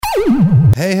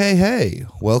Hey, hey, hey.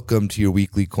 Welcome to your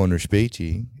weekly Corner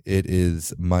Späti. It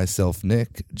is myself,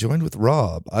 Nick, joined with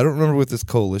Rob. I don't remember what this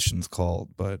coalition's called,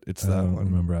 but it's that one. I don't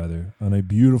remember either. On a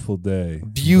beautiful day.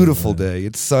 Beautiful day.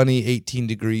 It's sunny, 18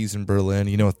 degrees in Berlin.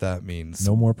 You know what that means.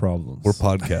 No more problems. We're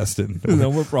podcasting.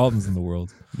 No more problems in the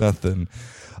world. Nothing.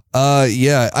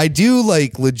 Yeah, I do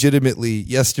legitimately.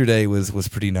 Yesterday was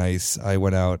pretty nice. I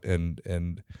went out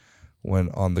and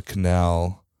went on the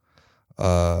canal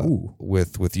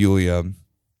with Yulia,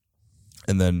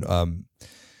 and then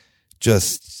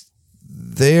just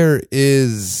there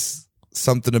is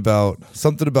something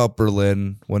about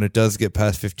Berlin when it does get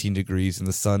past 15 degrees and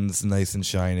the sun's nice and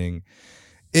shining.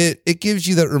 It gives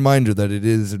you that reminder that it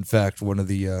is, in fact, one of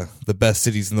the best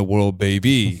cities in the world,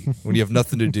 baby. When you have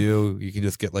nothing to do, you can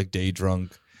just get day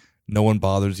drunk. No one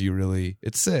bothers you, really.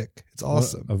 It's sick. It's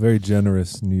awesome. A very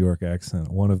generous New York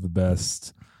accent. One of the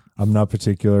best. I'm not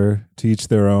particular, to each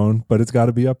their own, but it's got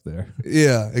to be up there.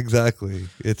 Yeah, exactly.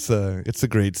 It's a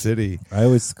great city. I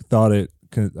always thought it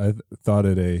a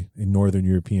Northern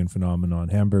European phenomenon.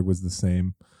 Hamburg was the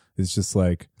same. It's just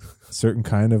a certain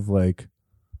kind of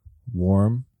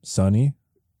warm, sunny,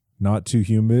 not too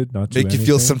humid, not too Make you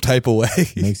feel some type of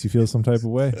way. Makes you feel some type of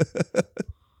way.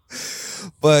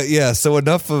 But yeah, so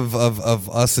enough of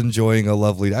us enjoying a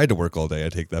lovely. I had to work all day. I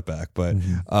take that back. But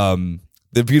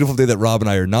the beautiful day that Rob and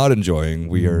I are not enjoying,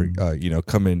 we are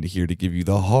coming here to give you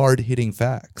the hard hitting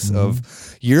facts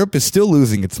of Europe is still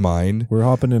losing its mind. We're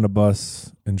hopping in a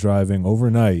bus and driving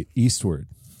overnight eastward.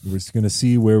 We're just going to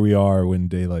see where we are when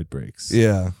daylight breaks.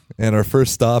 Yeah. And our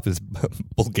first stop is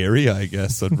Bulgaria, I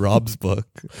guess, on Rob's book.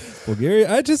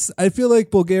 Bulgaria. I feel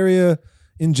like Bulgaria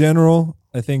in general,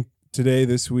 I think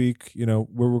this week,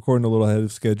 we're recording a little ahead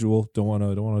of schedule. Don't want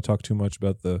to talk too much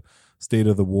about the state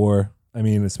of the war. I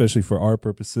mean, especially for our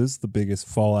purposes, the biggest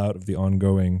fallout of the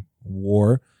ongoing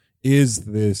war is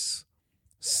this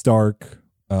stark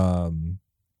realignment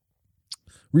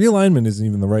isn't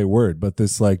even the right word, but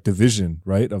this division,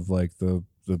 right, of the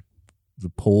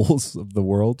poles of the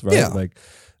world, right? Yeah.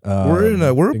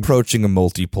 We're approaching a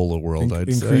multipolar world.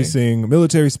 I'd say increasing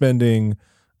military spending,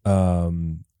 a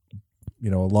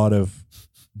lot of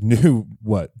new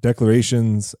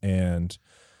declarations and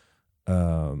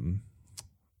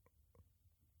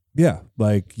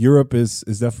Europe is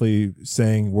definitely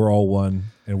saying we're all one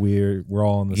and we're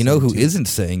all on the same who team. isn't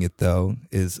saying it though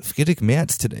is Friedrich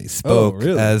Merz today spoke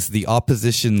as the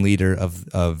opposition leader of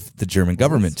the German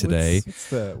government today.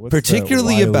 What's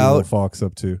particularly that about Fox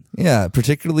up to. Yeah,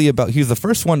 particularly about he was the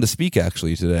first one to speak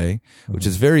actually today, which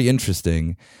is very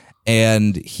interesting.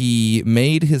 And he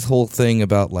made his whole thing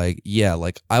about I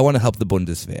want to help the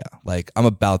Bundeswehr. I'm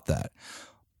about that.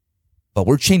 But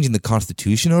we're changing the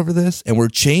Constitution over this, and we're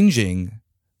changing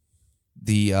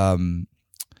the,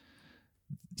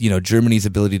 Germany's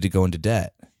ability to go into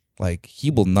debt.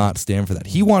 He will not stand for that.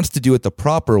 He wants to do it the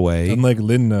proper way. Unlike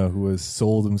Lindner, who has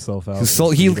sold himself out.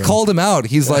 He called him out.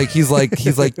 He's like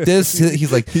this.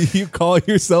 He's like, you call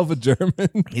yourself a German?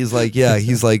 He's like, yeah.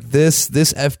 He's like this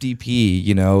FDP,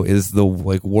 is the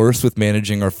worst with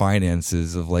managing our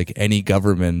finances of any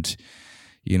government.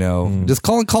 Just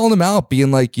calling him out,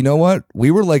 being like, you know what? We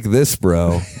were like this,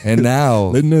 bro. And now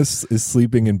Lindness is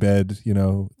sleeping in bed,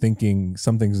 thinking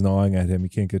something's gnawing at him. He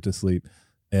can't get to sleep.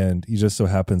 And he just so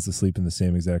happens to sleep in the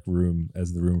same exact room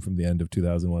as the room from the end of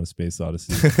 2001: A Space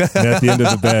Odyssey. And at the end of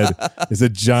the bed is a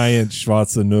giant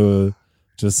schwarze Null,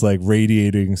 just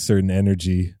radiating certain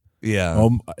energy. Yeah.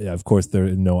 Of course, there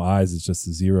are no eyes. It's just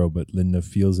a zero, but Lindner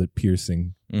feels it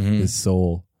piercing his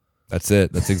soul. That's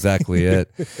it. That's exactly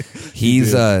it. He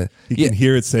can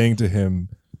hear it saying to him,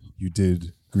 "You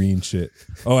did green shit."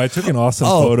 Oh, I took an awesome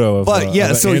photo of an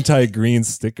anti-green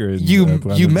sticker.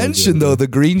 You mentioned though the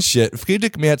green shit.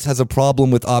 Friedrich Merz has a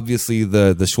problem with obviously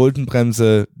the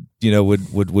Schuldenbremse.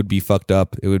 Would be fucked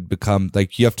up. It would become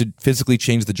you have to physically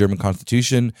change the German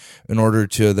constitution in order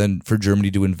to then for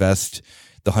Germany to invest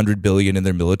the 100 billion in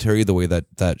their military the way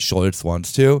that Scholz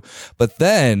wants to. But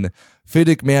then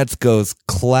Friedrich Merz goes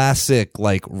classic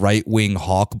right-wing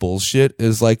hawk bullshit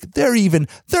is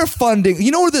they're funding,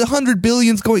 where the 100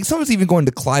 billion's going, someone's even going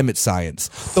to climate science.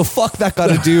 The fuck that got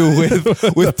to do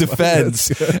with defense.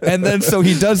 And then so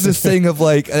he does this thing of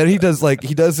and he does this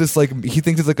he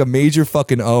thinks it's a major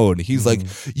fucking own. He's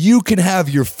you can have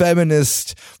your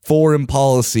feminist foreign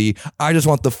policy. I just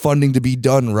want the funding to be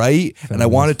done right. And I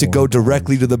want it to go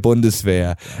directly to the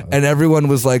Bundeswehr. And everyone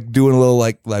was doing a little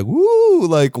woo,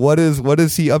 what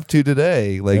is he up to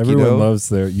today? Everyone loves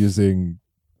their using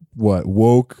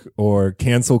woke or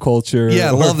cancel culture. Yeah,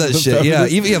 I love that shit. Yeah,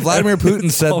 even Vladimir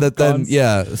Putin said that. Then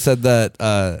said that.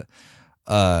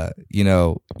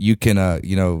 You can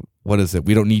what is it?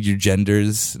 We don't need your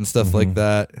genders and stuff like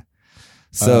that.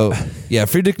 So yeah,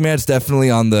 Friedrich Merz definitely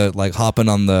on the like hopping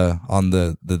on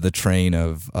the train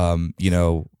of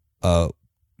the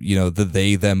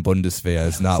they them Bundeswehr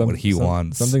is not what he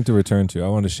wants. Something to return to. I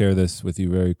want to share this with you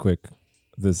very quick.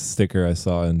 This sticker I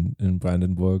saw in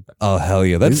Brandenburg. Oh hell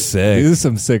yeah, that's sick. These are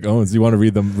some sick owns. Do you want to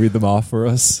read them off for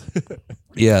us?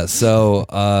 Yeah, so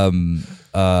I'll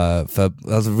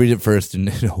read it first in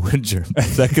German.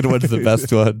 Second one's the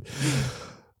best one.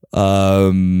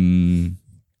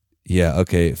 Ja,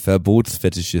 okay.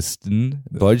 Verbotsfetischisten,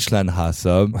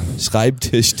 Deutschlandhasser,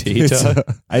 Schreibtischtäter,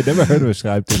 I never heard of a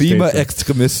Schreibtischtäter.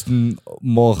 Klimaextremisten,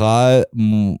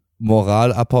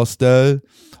 Moralapostel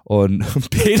und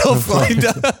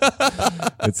Pädofreunde.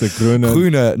 It's a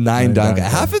Grüne. Nein, danke.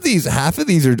 Half of these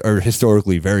are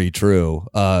historically very true.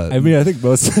 I mean, I think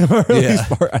most of them are at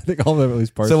least I think all of them are at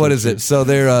least partially. So what is it? So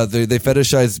they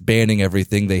fetishize banning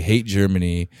everything. They hate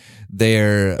Germany.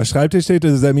 They're a Schreibtischtäter.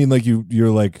 Does that mean like you're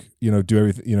like do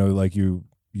everything like you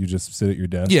just sit at your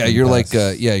desk? Yeah, you're like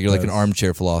an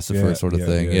armchair philosopher sort of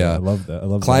thing. Yeah, I love that. I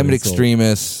love climate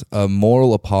extremist, a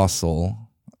moral apostle,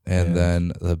 and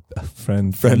then the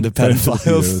friend of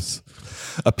pedophiles.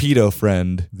 A pedo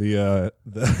friend. The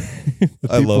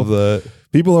I love that.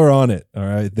 People are on it. All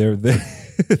right, they're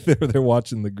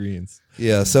watching the Greens.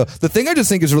 Yeah. So the thing I just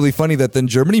think is really funny that then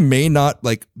Germany may not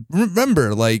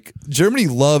remember Germany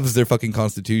loves their fucking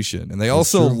constitution and they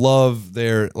also love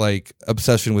their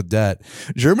obsession with debt.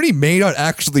 Germany may not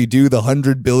actually do the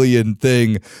 100 billion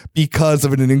thing because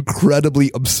of an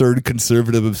incredibly absurd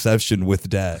conservative obsession with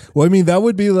debt. Well, I mean that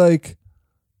would be like.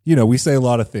 We say a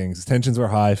lot of things. Tensions were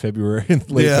high late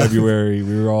February.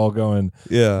 We were all going,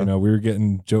 we were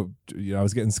getting I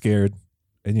was getting scared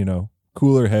and,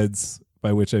 cooler heads,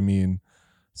 by which I mean,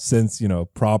 since,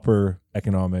 proper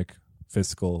economic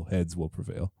fiscal heads will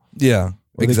prevail. Yeah,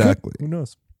 exactly. Who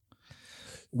knows?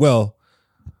 Well,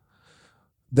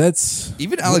 that's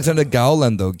even Alexander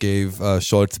Gauland though gave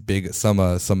Scholz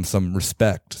some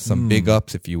respect, some big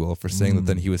ups, if you will, for saying that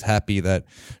then he was happy that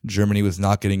Germany was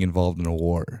not getting involved in a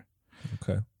war.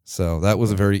 Okay, so that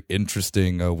was a very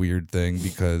interesting, weird thing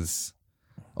because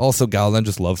also Gauland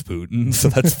just loves Putin, so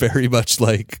that's very much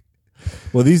like.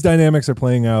 Well, these dynamics are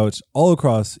playing out all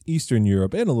across Eastern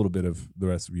Europe and a little bit of the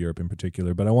rest of Europe in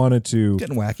particular. But I wanted to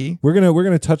getting wacky. We're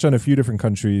gonna touch on a few different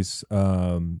countries.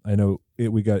 I know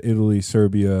we got Italy,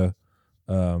 Serbia,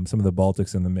 some of the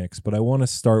Baltics in the mix. But I want to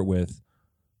start with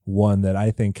one that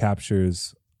I think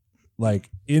captures,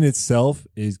 in itself,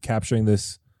 is capturing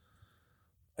this.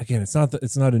 Again, it's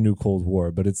not a new Cold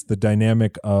War, but it's the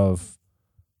dynamic of.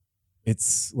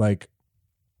 It's like.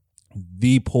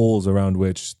 The poles around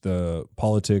which the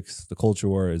politics, the culture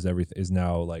war is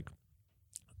now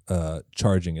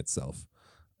charging itself.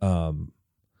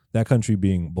 That country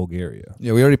being Bulgaria.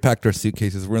 Yeah, we already packed our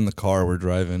suitcases. We're in the car. We're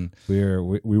driving.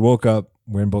 We woke up.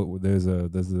 We're in. There's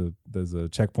a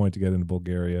checkpoint to get into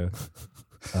Bulgaria.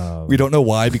 We don't know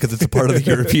why because it's a part of the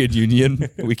European Union.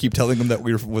 We keep telling them that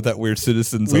we're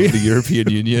citizens of the European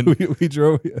Union. We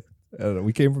drove. I don't know.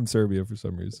 We came from Serbia for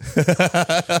some reason.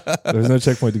 There's no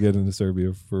checkpoint to get into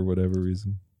Serbia for whatever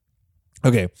reason.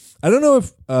 Okay, I don't know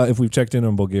if we've checked in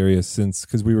on Bulgaria since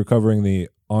because we were covering the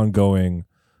ongoing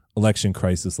election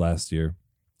crisis last year.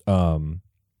 But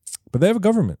they have a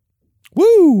government.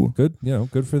 Woo! Good,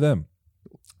 good for them.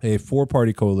 A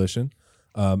 4-party coalition,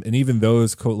 and even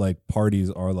those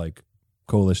parties are like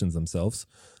coalitions themselves.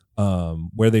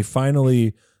 Where they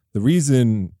finally, the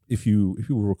reason, if you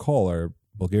recall our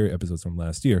Bulgaria episodes from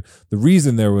last year, the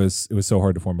reason it was so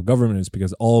hard to form a government is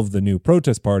because all of the new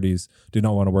protest parties did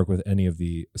not want to work with any of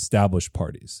the established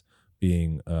parties,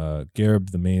 being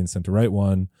Gerb, the main center-right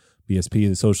one, BSP,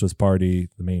 the Socialist Party,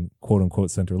 the main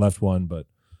quote-unquote center-left one, but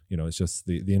it's just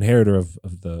the inheritor of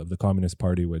the Communist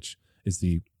Party, which is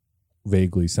the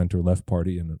vaguely center-left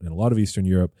party in a lot of Eastern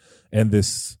Europe, and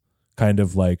this kind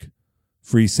of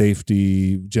free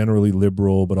safety, generally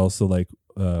liberal, but also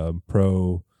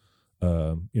pro.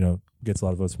 Gets a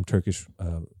lot of votes from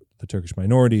the Turkish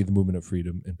minority, the Movement of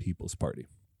Freedom and People's Party.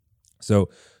 So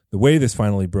the way this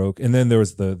finally broke, and then there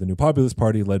was the New Populist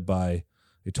Party led by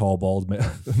a tall, bald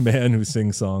man who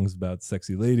sings songs about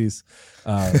sexy ladies.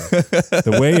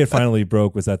 The way it finally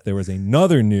broke was that there was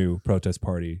another new protest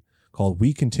party called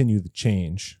We Continue the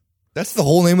Change. That's the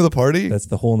whole name of the party? That's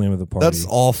the whole name of the party. That's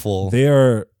awful.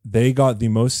 They got the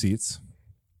most seats.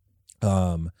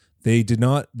 They could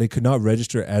not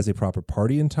register as a proper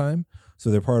party in time,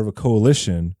 so they're part of a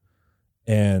coalition.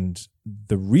 And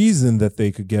the reason that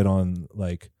they could get on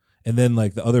and then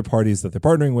the other parties that they're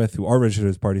partnering with who are registered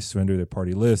as parties surrender their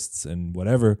party lists and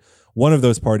whatever. One of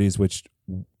those parties, which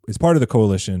is part of the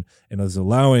coalition and is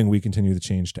allowing We Continue the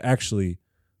Change to actually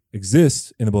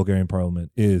exist in the Bulgarian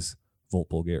parliament is Volt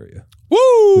Bulgaria.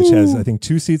 Woo! Which has, I think,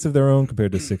 2 seats of their own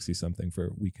compared to 60 something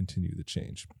for We Continue the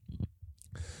Change.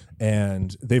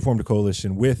 And they formed a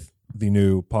coalition with the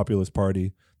new Populist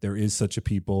Party. There is such a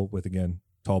people with, again,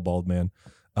 tall, bald man.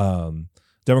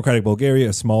 Democratic Bulgaria,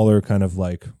 a smaller kind of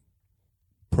like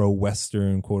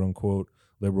pro-Western, quote unquote,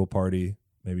 liberal party,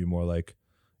 maybe more like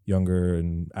younger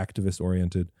and activist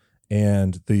oriented.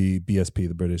 And the BSP,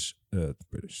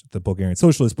 the Bulgarian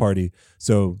Socialist Party.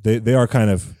 So they are kind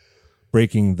of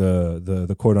breaking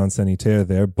the cordon sanitaire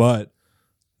there, but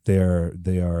they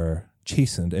are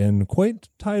chastened and quite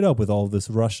tied up with all this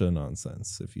Russia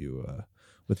nonsense. If you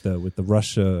with the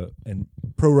Russia and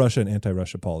pro-Russia and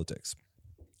anti-Russia politics.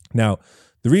 Now,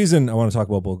 the reason I want to talk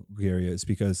about Bulgaria is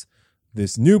because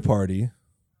this new party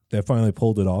that finally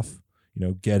pulled it off,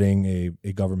 getting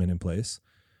a government in place,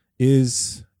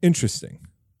 is interesting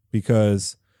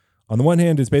because on the one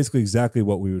hand, it's basically exactly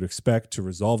what we would expect to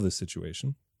resolve this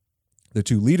situation. The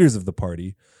 2 leaders of the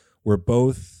party were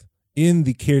both in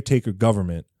the caretaker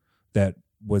government that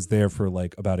was there for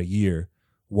like about a year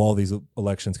while these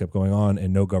elections kept going on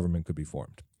and no government could be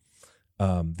formed.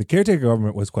 The caretaker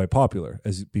government was quite popular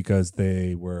because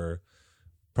they were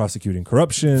prosecuting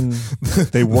corruption.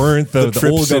 They weren't the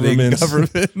old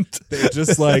government. They're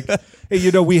just like, hey,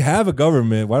 we have a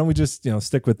government. Why don't we just,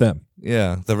 stick with them?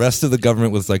 Yeah. The rest of the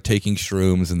government was like taking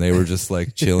shrooms and they were just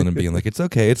like chilling and being like, it's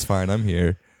okay. It's fine. I'm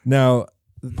here. Now,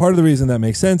 part of the reason that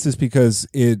makes sense is because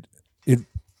it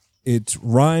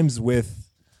rhymes with,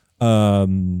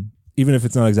 even if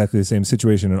it's not exactly the same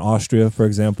situation in Austria, for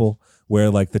example, where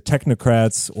like the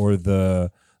technocrats or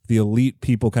the elite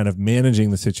people kind of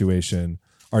managing the situation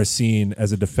are seen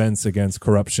as a defense against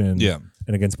corruption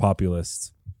and against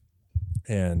populists.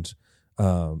 And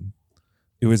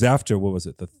it was after, what was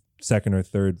it, the second or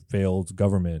third failed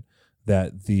government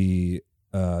that the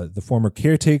former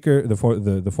caretaker,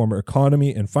 the former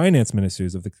economy and finance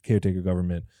ministers of the caretaker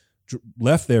government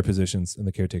left their positions in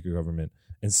the caretaker government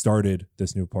and started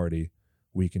this new party,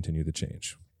 We Continue the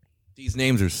Change. These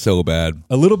names are so bad.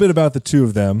 A little bit about the 2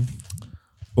 of them,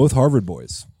 both Harvard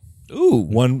boys. Ooh.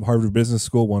 One Harvard Business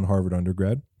School, one Harvard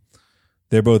undergrad.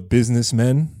 They're both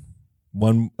businessmen.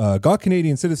 One got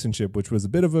Canadian citizenship, which was a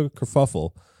bit of a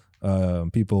kerfuffle.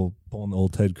 People pulling the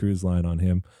old Ted Cruz line on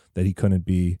him that he couldn't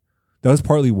be. That was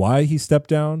partly why he stepped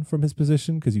down from his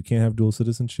position, because you can't have dual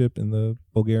citizenship in the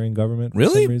Bulgarian government for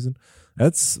some reason.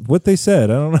 That's what they said.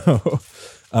 I don't know.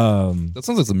 That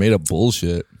sounds like some made up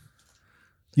bullshit.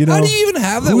 How do you even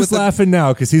have that? Who's laughing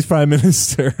now because he's prime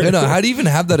minister? I know. How do you even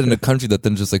have that in a country that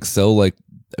then just like so like?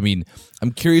 I mean,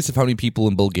 I'm curious if how many people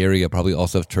in Bulgaria probably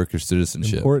also have Turkish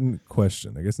citizenship. Important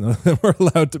question. I guess none of them are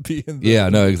allowed to be in.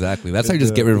 No, exactly. That's how you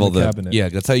just get rid of all the cabinet. Yeah,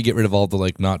 that's how you get rid of all the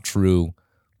like not true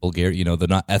Bulgarian. The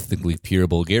not ethnically pure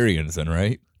Bulgarians. Then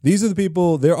right. These are the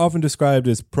people. They're often described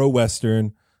as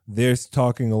pro-Western. They're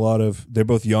talking a lot of. They're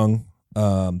both young.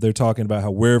 They're talking about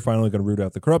how we're finally going to root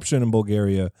out the corruption in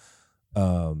Bulgaria.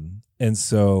 And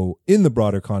so in the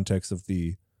broader context of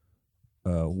the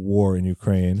war in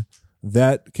Ukraine,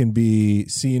 that can be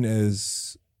seen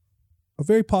as a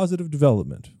very positive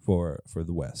development for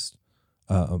the West.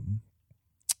 I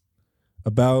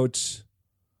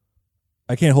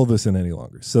can't hold this in any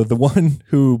longer. So the one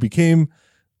who became,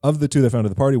 of the 2 that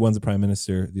founded the party, one's the prime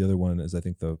minister. The other one is, I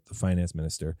think, the finance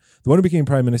minister. The one who became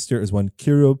prime minister is one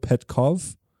Kirill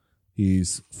Petkov.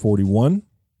 He's 41.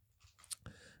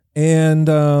 And,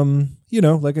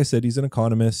 like I said, he's an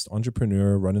economist,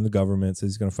 entrepreneur, running the government,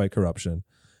 says he's going to fight corruption.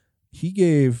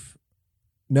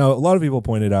 Now, a lot of people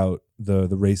pointed out the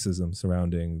racism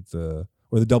surrounding the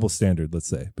double standard, let's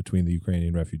say, between the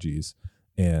Ukrainian refugees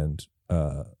and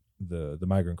the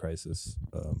migrant crisis,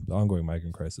 the ongoing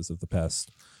migrant crisis of the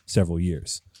past several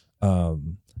years.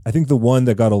 I think the one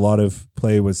that got a lot of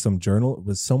play was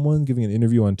someone giving an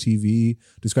interview on TV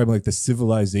describing like the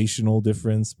civilizational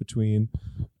difference between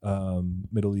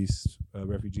Middle East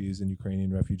refugees and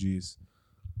Ukrainian refugees.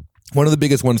 One of the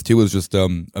biggest ones too was just a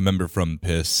member from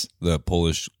PiS, the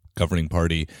Polish governing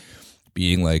party,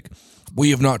 being like,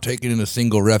 we have not taken in a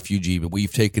single refugee, but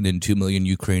we've taken in 2 million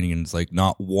Ukrainians. Like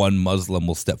not one Muslim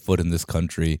will step foot in this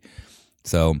country.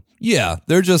 So yeah,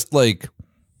 they're just like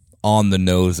on the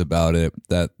nose about it,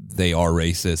 that they are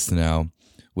racist now,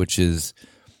 which is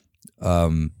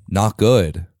not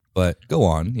good. But go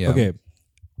on. Yeah. Okay.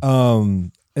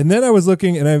 And then I was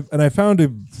looking and I found a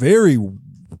very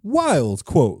wild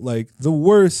quote, like the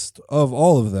worst of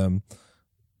all of them.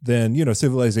 Then,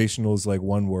 civilizational is like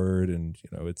one word and,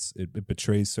 it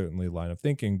betrays certainly a line of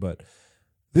thinking. But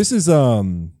this is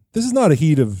This is not a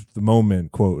heat of the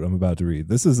moment quote I'm about to read.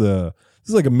 This is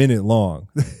like a minute long.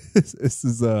 This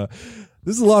is a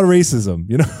lot of racism.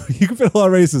 You know, you can fit a lot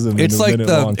of racism. It's in like a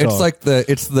minute long talk.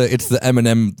 it's the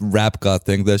Eminem rap god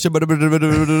thing.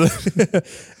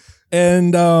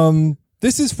 And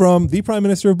this is from the Prime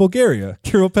Minister of Bulgaria,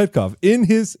 Kirill Petkov.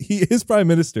 He is Prime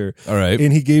Minister. All right.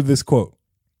 And he gave this quote.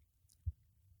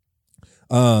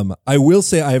 I will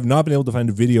say I have not been able to find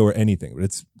a video or anything, but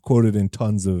it's quoted in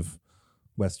tons of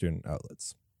Western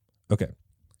outlets. Okay.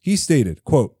 He stated,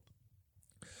 quote,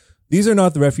 "These are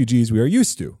not the refugees we are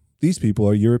used to. These people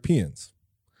are Europeans.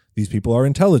 These people are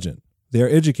intelligent. They are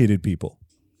educated people. ...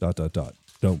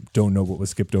 Don't know what was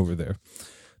skipped over there.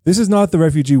 This is not the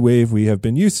refugee wave we have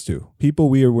been used to. People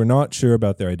were not sure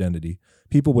about their identity.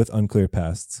 People with unclear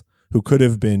pasts who could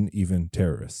have been even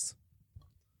terrorists."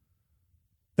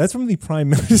 That's from the Prime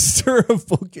Minister of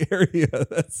Bulgaria.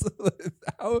 That's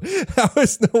how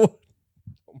is no one,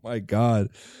 oh my God.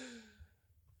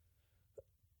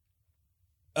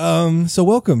 So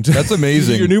welcome to That's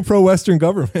amazing. your new pro-Western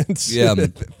government. Yeah.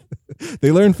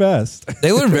 They learn fast.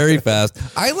 They learn very fast.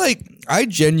 I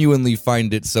genuinely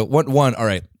find it so one, all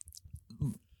right.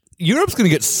 Europe's going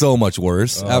to get so much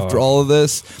worse after all of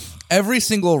this. Every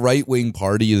single right-wing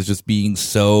party is just being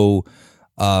so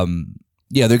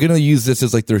yeah, they're going to use this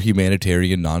as like their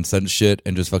humanitarian nonsense shit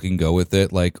and just fucking go with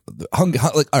it. Like, all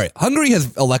right, Hungary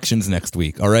has elections next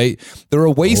week, all right? They're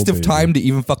a waste of time to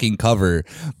even fucking cover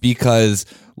because,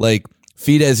 like,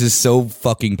 Fidesz is so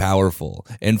fucking powerful.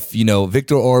 And, you know,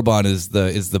 Viktor Orban is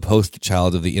the poster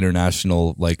child of the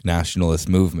international, like, nationalist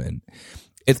movement.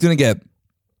 It's going to get,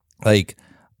 like,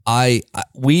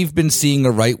 we've been seeing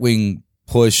a right-wing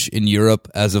push in Europe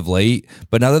as of late,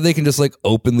 but now that they can just like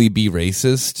openly be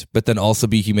racist but then also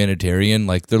be humanitarian,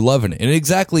 like they're loving it. And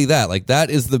exactly that, like that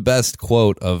is the best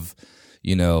quote of,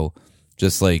 you know,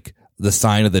 just like the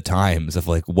sign of the times of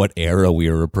like what era we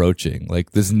are approaching.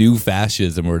 Like this new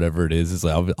fascism or whatever it is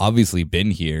like obviously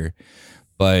been here,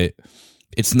 but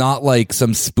it's not like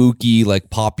some spooky like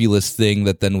populist thing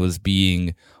that then was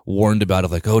being warned about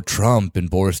of like, oh, Trump and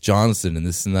Boris Johnson and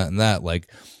this and that and that.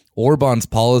 Like Orban's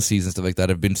policies and stuff like that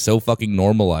have been so fucking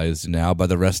normalized now by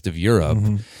the rest of Europe.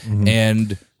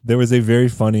 And there was a very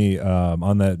funny,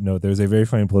 on that note, there was a very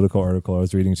funny political article I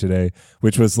was reading today,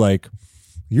 which was like,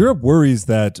 Europe worries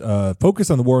that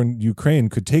focus on the war in Ukraine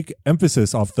could take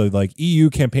emphasis off the like EU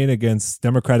campaign against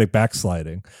democratic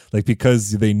backsliding. Like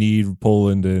because they need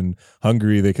Poland and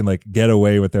Hungary, they can like get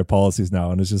away with their policies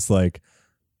now. And it's just like,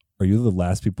 are you the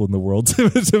last people in the world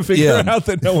to figure out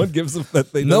that no one gives a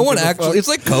that they no one actually? It's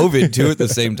like COVID too. At the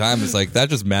same time, it's like that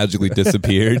just magically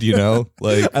disappeared. You know,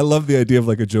 like I love the idea of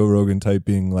like a Joe Rogan type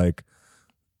being like,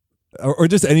 or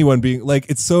just anyone being like.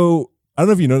 It's so I don't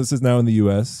know if you notice this now in the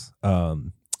U.S.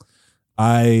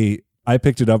 I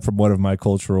picked it up from one of my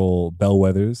cultural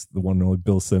bellwethers, the one and only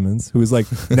Bill Simmons, who is like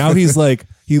now he's like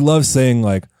he loves saying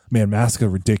like, man, masks are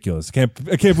ridiculous. I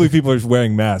can't believe people are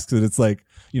wearing masks, and it's like.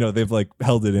 You know, they've like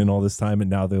held it in all this time and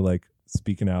now they're like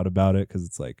speaking out about it because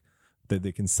it's like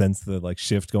they can sense the like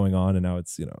shift going on and now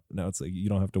it's, you know, now it's like you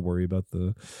don't have to worry about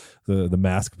the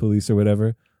mask police or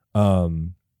whatever. Yeah,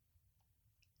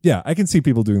 I can see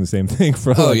people doing the same thing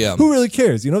for like, who really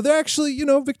cares? You know, they're actually, you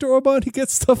know, Viktor Orban, he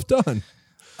gets stuff done.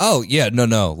 Oh, yeah,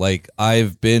 no. Like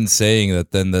I've been saying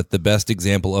that the best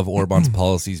example of Orban's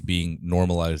policies being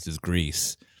normalized is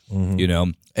Greece. You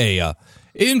know,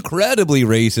 incredibly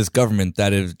racist government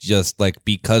that is just like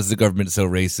because the government is so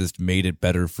racist made it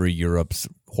better for Europe's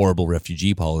horrible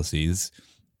refugee policies.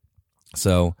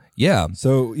 So yeah,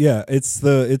 it's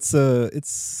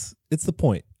the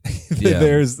point.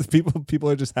 There's people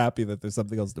are just happy that there's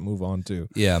something else to move on to.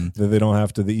 Yeah, that they don't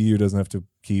have to. The EU doesn't have to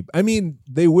keep. I mean,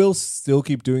 they will still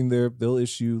keep doing they'll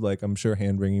issue like I'm sure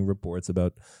hand wringing reports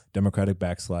about democratic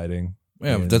backsliding.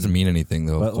 Yeah, it doesn't mean anything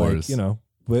though. Of course, like, you know.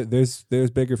 But there's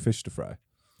bigger fish to fry.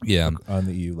 Yeah, on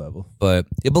the EU level. But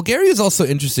Bulgaria is also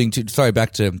interesting too. Sorry,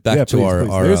 back to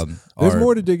please. There's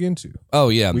more to dig into. Oh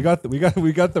yeah, we got the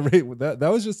rate. That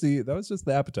was just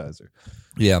the appetizer.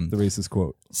 Yeah, the racist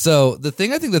quote. So the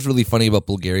thing I think that's really funny about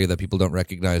Bulgaria that people don't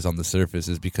recognize on the surface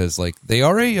is because like they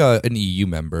are an EU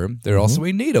member. They're also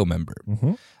a NATO member.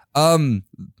 Good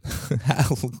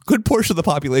portion of the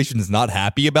population is not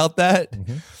happy about that.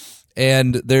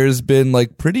 And there's been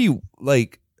like pretty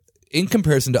like in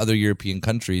comparison to other European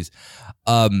countries,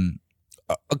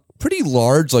 a pretty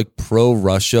large like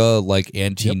pro-Russia, like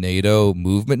anti-NATO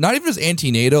movement. Not even just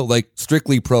anti-NATO, like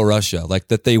strictly pro-Russia. Like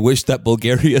that they wish that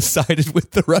Bulgaria sided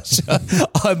with the Russia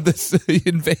on this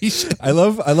invasion. I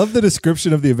love the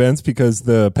description of the events because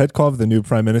the Petkov, the new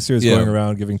prime minister, is going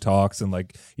around giving talks and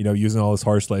like, you know, using all this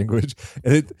harsh language.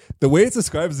 And the way it's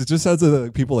described is it just sounds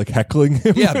like people like heckling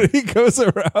him. Yeah. When he goes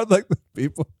around like the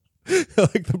people,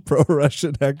 like the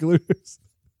pro-Russian hecklers.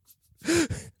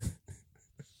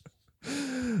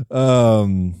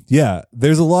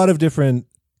 There's a lot of different,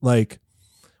 like,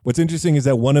 what's interesting is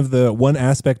that one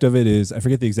aspect of it is, I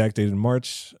forget the exact date, in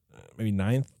March, maybe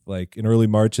 9th, like in early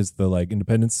March is the like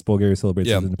independence. Bulgaria celebrates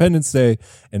its Independence Day,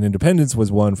 and independence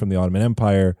was won from the Ottoman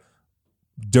Empire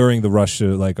during the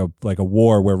Russia, like a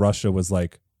war where Russia was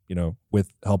like, you know,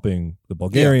 with helping the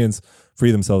Bulgarians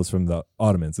free themselves from the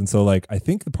Ottomans. And so like, I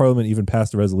think the parliament even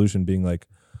passed a resolution being like,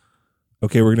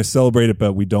 okay, we're going to celebrate it,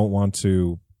 but we don't want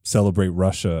to celebrate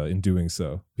Russia in doing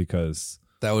so because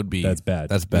that's bad.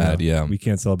 That's bad. You know? Yeah, we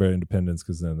can't celebrate independence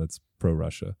because then that's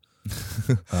pro-Russia.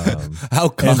 How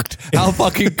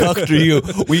fucking cucked are you?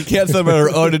 We can't celebrate our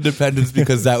own independence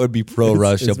because that would be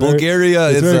pro-Russia. Bulgaria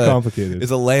is very complicated. Is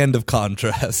a land of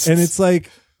contrasts, and it's like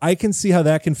I can see how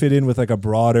that can fit in with like a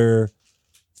broader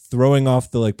throwing off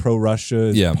the like pro-Russia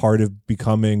is part of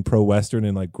becoming pro-Western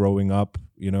and like growing up,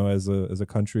 you know, as a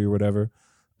country or whatever.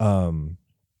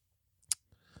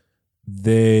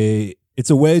 It's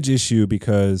a wedge issue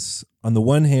because on the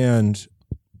one hand,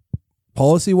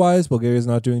 policy-wise, Bulgaria is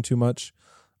not doing too much.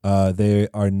 They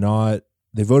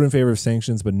vote in favor of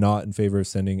sanctions, but not in favor of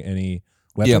sending any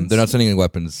weapons. Yeah, they're not sending any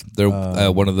weapons. They're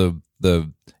one of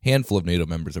the handful of NATO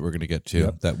members that we're going to get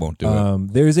to that won't do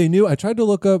it. There's I tried to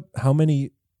look up how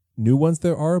many new ones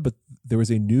there are, but there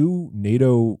was a new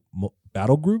NATO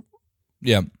battle group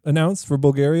announced for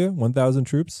Bulgaria, 1,000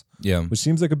 troops. Yeah. Which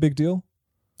seems like a big deal.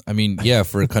 I mean, yeah,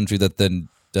 for a country that then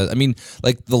does, I mean,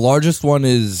 like the largest one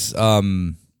is, I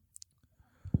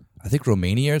think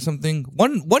Romania or something.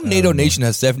 One NATO nation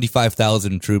has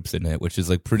 75,000 troops in it, which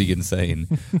is like pretty insane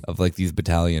of like these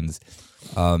battalions,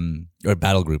 or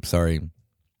battle groups, sorry.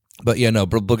 But yeah, no,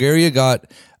 Bulgaria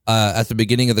got, at the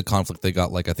beginning of the conflict, they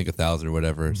got like, I think 1,000 or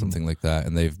whatever, something like that.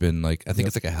 And they've been like, I think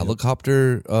it's like a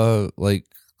helicopter, like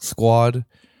squad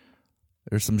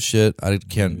or some shit. I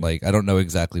don't know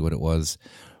exactly what it was.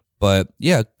 But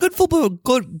yeah, good for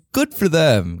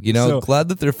them. You know, so, glad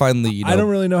that they're finally, you know. I don't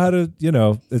really know how to, you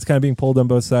know, it's kind of being pulled on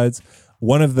both sides.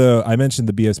 I mentioned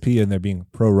the BSP and they're being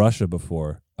pro-Russia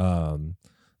before.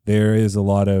 There is a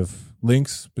lot of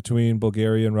links between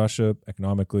Bulgaria and Russia,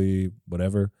 economically,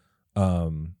 whatever.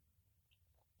 The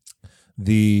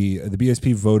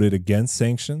BSP voted against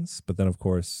sanctions, but then of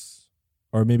course,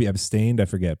 or maybe abstained, I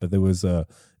forget, but it was a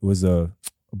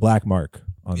black mark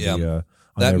on the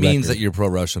that means record. That you're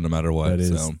pro-Russia no matter what.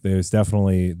 That was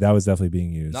definitely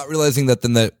being used. Not realizing that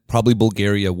then that probably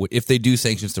Bulgaria, if they do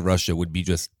sanctions to Russia, would be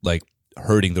just like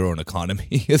hurting their own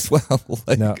economy as well.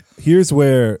 Like, now, here's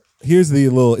the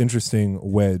little interesting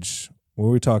wedge. What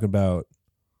were we talking about?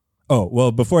 Oh,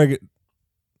 well, before I get...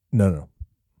 No.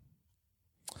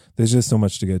 There's just so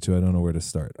much to get to. I don't know where to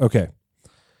start. Okay.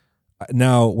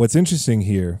 Now, what's interesting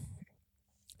here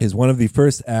is one of the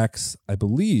first acts, I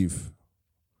believe...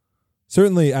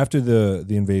 Certainly after the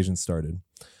invasion started,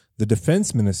 the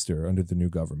defense minister under the new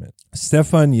government,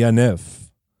 Stefan Yanev,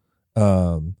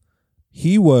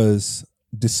 he was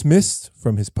dismissed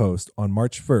from his post on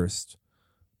March 1st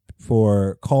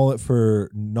for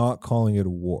not calling it a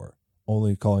war,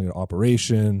 only calling it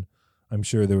operation. I'm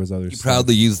sure there was other stuff. He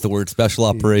proudly used the word special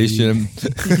operation.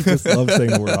 He just loves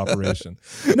saying the word operation.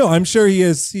 No, I'm sure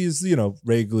he's you know,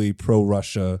 vaguely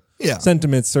pro-Russia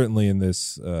sentiments, certainly in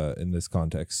this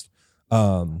context.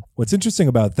 What's interesting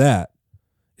about that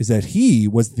is that he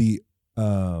was the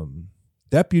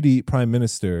deputy prime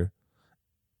minister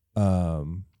back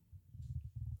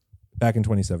in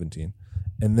 2017.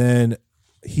 And then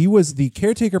he was the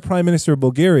caretaker prime minister of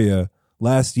Bulgaria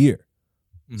last year.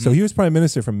 Mm-hmm. So he was prime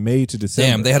minister from May to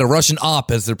December. Damn, they had a Russian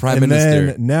op as their prime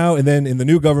minister. And then in the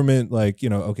new government, like, you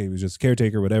know, okay, he was just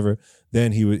caretaker, whatever.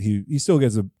 Then he still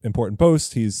gets an important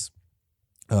post. He's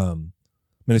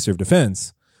Minister of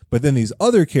Defense. But then these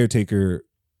other caretaker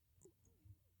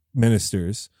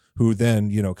ministers who then,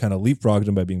 you know, kind of leapfrogged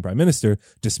him by being prime minister,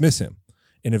 dismiss him.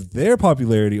 And if their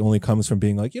popularity only comes from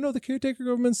being like, you know, the caretaker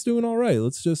government's doing all right,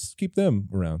 let's just keep them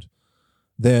around.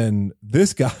 Then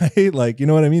this guy, like, you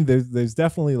know what I mean? There's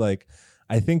definitely like,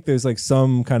 I think there's like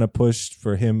some kind of push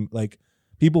for him. Like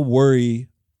people worry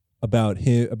about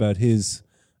his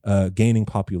gaining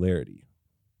popularity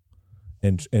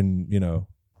and, you know,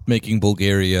 making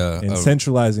Bulgaria and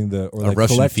centralizing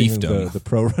collecting fiefdom. the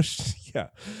pro-Russian.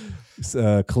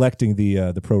 collecting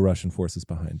the pro-Russian forces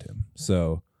behind him.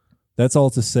 So that's all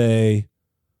to say.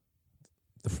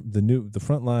 The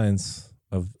front lines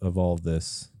of all of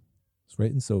this is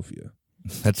right in Sofia.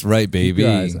 That's right, baby. Keep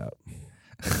your eyes out.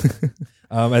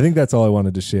 I think that's all I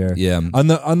wanted to share. Yeah.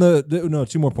 No,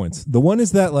 2 more points. The one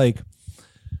is that like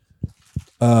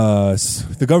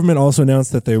the government also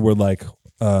announced that they were like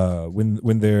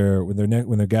when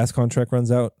their gas contract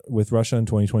runs out with Russia in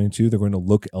 2022, they're going to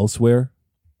look elsewhere,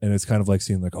 and it's kind of like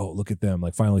seeing like, oh, look at them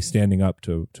like finally standing up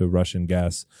to Russian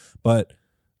gas. But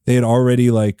they had already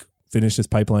like finished this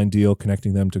pipeline deal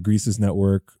connecting them to Greece's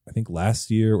network, I think last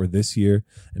year or this year,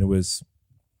 and it's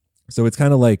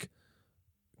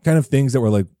kind of things that were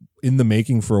like in the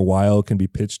making for a while can be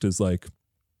pitched as like,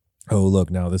 oh,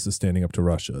 look, now this is standing up to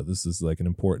Russia. This is like an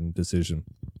important decision.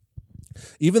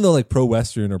 Even though like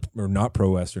pro-Western or not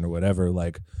pro-Western or whatever,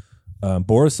 like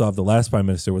Borisov, the last prime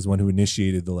minister, was one who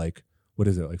initiated the like, what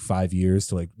is it, like 5 years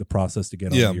to like the process to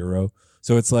get on the euro.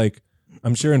 So it's like,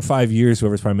 I'm sure in 5 years,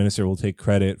 whoever's prime minister will take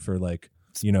credit for like,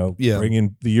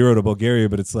 bringing the euro to Bulgaria.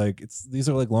 But it's like, these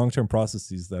are like long-term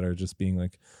processes that are just being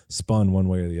like spun one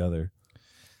way or the other.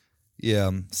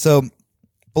 Yeah. So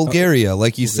Bulgaria,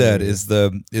 like you said, is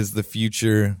the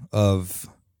future of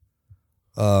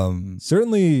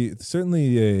certainly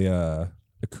a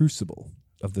crucible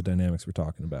of the dynamics we're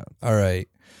talking about. All right.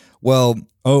 Well,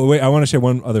 wait, I want to share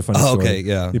one other funny story. Okay,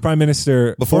 yeah. The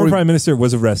former prime minister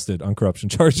was arrested on corruption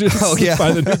charges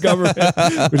by the new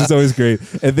government, which is always great.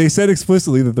 And they said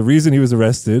explicitly that the reason he was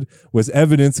arrested was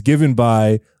evidence given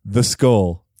by the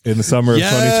Skull in the summer of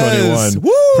 2021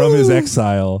 from his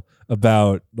exile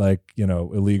about like,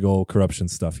 illegal corruption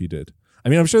stuff he did. I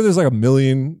mean, I'm sure there's like a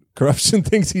million corruption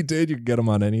things he did. You can get him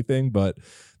on anything, but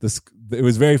it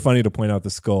was very funny to point out the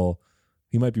Skull.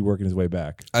 He might be working his way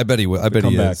back. I bet he will. I bet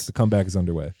he is. The comeback is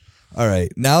underway. All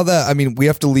right. Now that, we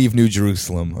have to leave New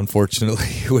Jerusalem, unfortunately,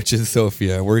 which is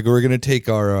Sofia. We're going to take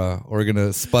we're going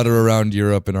to sputter around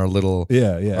Europe in our little,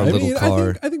 little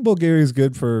car. I think Bulgaria is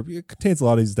good it contains a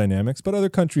lot of these dynamics, but other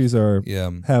countries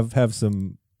have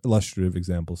some illustrative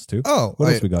examples too. Oh,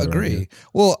 what else we got? Agree.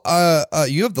 Well,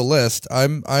 you have the list.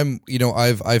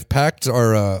 I've packed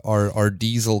our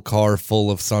diesel car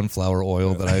full of sunflower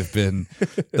oil that I've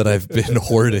been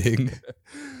hoarding.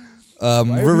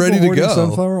 We're ready to go.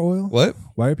 Sunflower oil? What?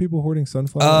 Why are people hoarding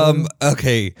sunflower oil?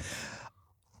 Okay.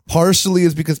 Partially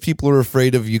is because people are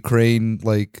afraid of Ukraine,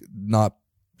 like not,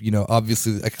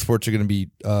 obviously the exports are going to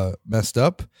be messed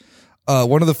up.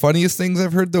 One of the funniest things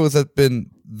I've heard though is that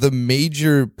the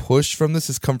major push from this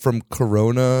has come from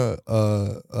Corona,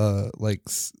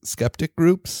 skeptic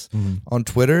groups on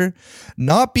Twitter,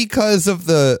 not because of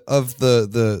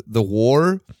the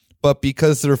war, but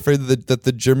because they're afraid that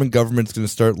the German government's going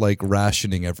to start like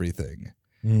rationing everything.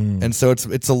 And so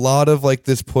it's a lot of like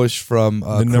this push from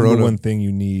the number one thing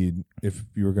you need if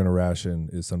you were going to ration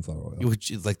is sunflower oil,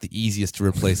 which is like the easiest to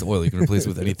replace oil. You can replace it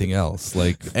with anything else.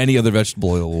 Like any other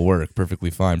vegetable oil will work perfectly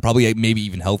fine. Probably maybe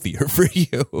even healthier for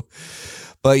you.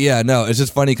 But yeah, no, it's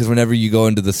just funny because whenever you go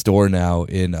into the store now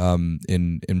in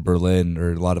Berlin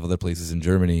or a lot of other places in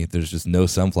Germany, there's just no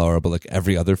sunflower, but like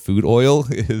every other food oil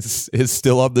is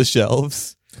still on the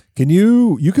shelves.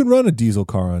 You can run a diesel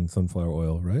car on sunflower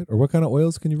oil, right? Or what kind of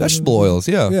oils can you run? Vegetable oils,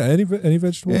 yeah. Yeah, any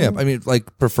vegetable oil? Yeah,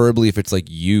 like preferably if it's like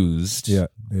used. Yeah.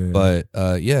 But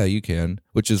you can,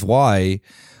 which is why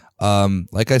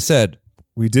like I said,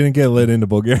 we didn't get let into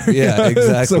Bulgaria. Yeah,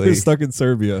 exactly. So we're stuck in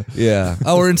Serbia. Yeah.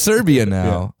 Oh, we're in Serbia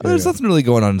now. There's nothing really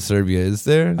going on in Serbia, is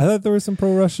there? I thought there was some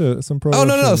pro-Russia. Oh,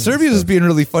 no. Serbia's just being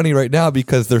really funny right now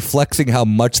because they're flexing how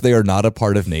much they are not a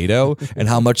part of NATO and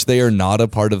how much they are not a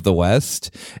part of the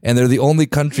West. And they're the only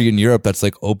country in Europe that's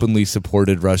like openly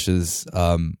supported Russia's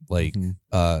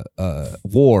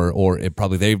war, or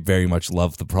they very much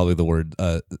love the word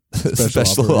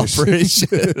special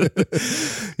operation.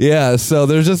 Yeah. So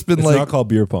there's just been it's like not called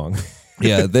beer pong.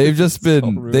 Yeah, they've just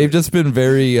been just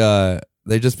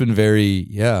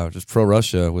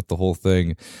pro-Russia with the whole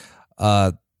thing.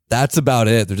 That's about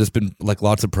it. There's just been like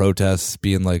lots of protests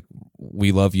being like,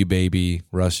 we love you, baby,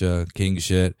 Russia, king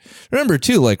shit. Remember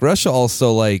too, like Russia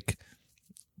also like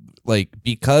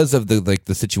because of the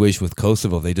situation with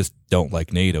Kosovo, they just don't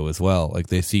like NATO as well. Like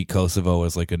they see Kosovo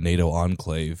as like a NATO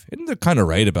enclave, and they're kind of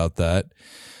right about that.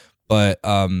 But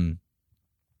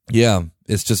yeah,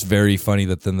 it's just very funny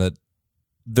that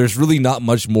there's really not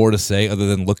much more to say other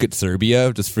than look at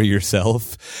Serbia just for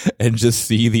yourself and just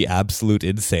see the absolute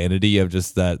insanity of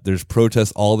just that there's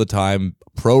protests all the time,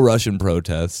 pro-Russian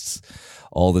protests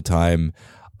all the time.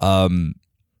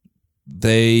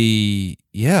 They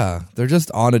yeah, they're just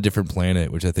on a different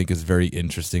planet, which I think is very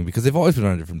interesting because they've always been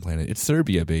on a different planet. It's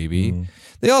Serbia, baby.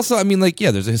 They also, I mean, like,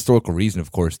 yeah, there's a historical reason,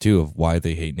 of course, too, of why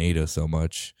they hate NATO so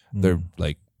much. They're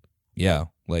like, yeah,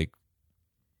 like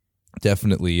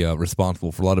definitely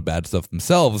responsible for a lot of bad stuff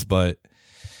themselves, but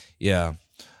yeah.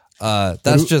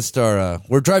 That's just our.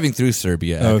 We're driving through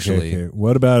Serbia, actually. Okay.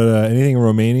 What about anything in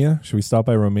Romania? Should we stop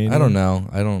by Romania? I don't know.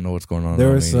 I don't know what's going on.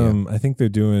 There in are some. I think they're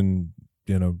doing.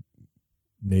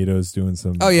 NATO's doing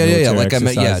some. Oh yeah. Like I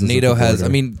meant, yeah. exercises NATO at the has. border.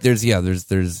 I mean,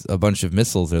 there's a bunch of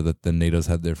missiles there that the NATO's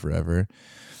had there forever.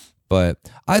 But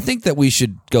I think that we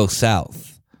should go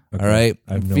south. Okay. All right.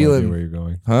 I have no idea where you're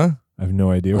going. Huh? I have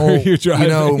no idea where you're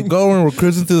driving. We're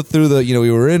cruising through the.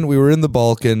 We were in the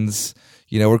Balkans.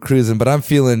 We're cruising, but I'm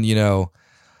feeling.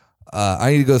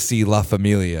 I need to go see La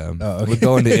Familia. Oh, okay. We're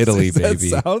going to Italy, Is that baby.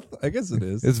 south? I guess it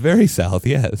is. It's very south.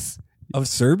 Yes. Of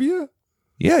Serbia?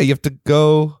 Yeah, you have to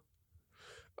go.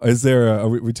 Is there? Are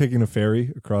we taking a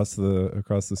ferry across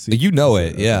the sea? You know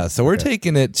it, yeah. So we're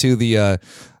taking it to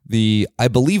the I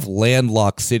believe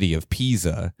landlocked city of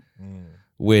Pisa,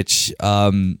 which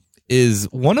is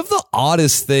one of the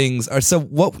oddest things. So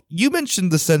what you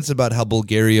mentioned the sense about how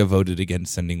Bulgaria voted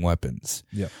against sending weapons.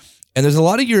 Yeah. And there's a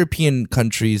lot of European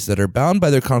countries that are bound by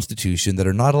their constitution that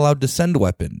are not allowed to send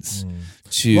weapons.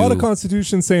 A lot of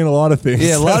constitutions saying a lot of things.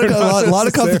 Yeah, a lot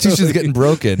of constitutions getting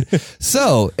broken.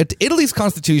 So, Italy's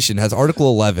constitution has Article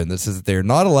 11 that says that they're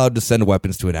not allowed to send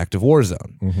weapons to an active war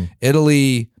zone.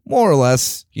 Italy, more or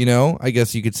less, I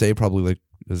guess you could say probably like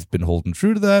has been holding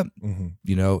true to that.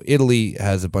 Italy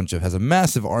has a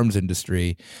massive arms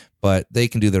industry, but they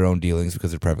can do their own dealings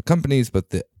because they're private companies. But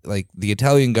the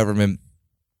Italian government,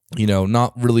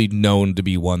 not really known to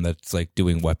be one that's like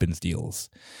doing weapons deals.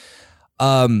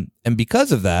 And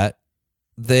because of that,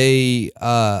 they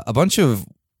a bunch of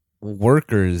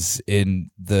workers in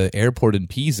the airport in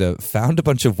Pisa found a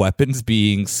bunch of weapons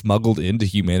being smuggled into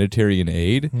humanitarian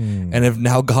aid and have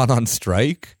now gone on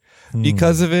strike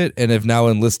because of it, and have now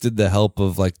enlisted the help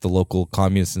of like the local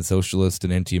communist and socialist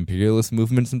and anti-imperialist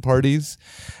movements and parties,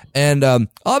 and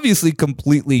obviously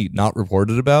completely not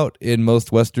reported about in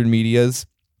most Western medias,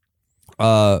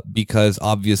 because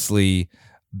obviously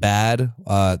bad.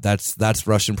 That's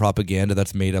Russian propaganda.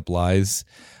 That's made up lies.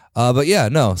 But yeah,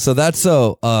 no. So that's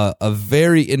a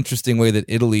very interesting way that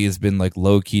Italy has been like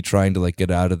low key trying to like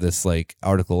get out of this like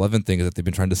Article 11 thing, is that they've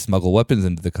been trying to smuggle weapons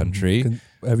into the country.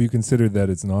 Have you considered that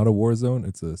it's not a war zone?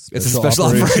 It's a special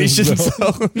operations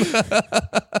zone.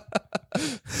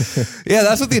 Yeah,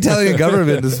 that's what the Italian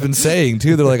government has been saying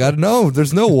too. They're like, I don't know,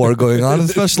 there's no war going on. It's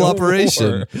a special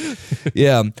operation.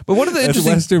 Yeah, but one of the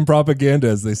interesting Western propaganda,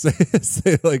 as they say,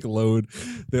 they like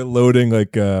they're loading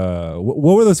like what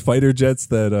were those fighter jets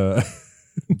that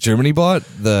Germany bought?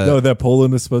 That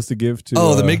Poland was supposed to give to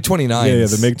the MiG-29s. Yeah,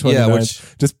 the MiG-29. Yeah,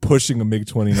 just pushing a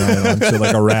MiG-29 onto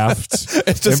like a raft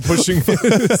and pushing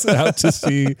it out to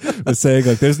sea, saying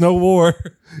like, "There's no war."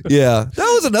 Yeah,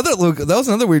 that was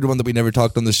another weird one that we never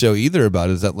talked on the show either about,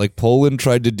 is that like Poland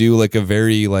tried to do like a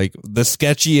very like the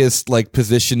sketchiest like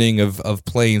positioning of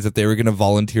planes, that they were going to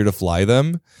volunteer to fly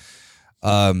them.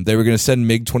 They were going to send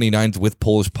MiG-29s with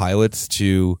Polish pilots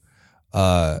to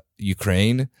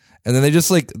Ukraine. And then they just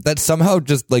like that somehow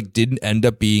just like didn't end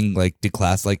up being like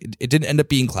declassified. Like it didn't end up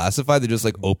being classified. They just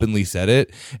like openly said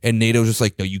it. And NATO was just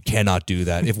like, no, you cannot do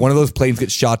that. If one of those planes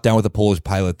gets shot down with a Polish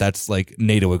pilot, that's like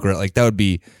NATO aggressive. Like that would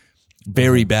be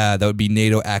very bad. That would be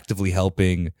NATO actively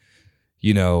helping,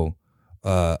 the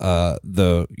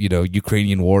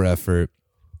Ukrainian war effort.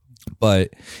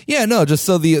 But yeah, no, just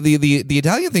so the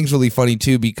Italian thing's really funny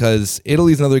too, because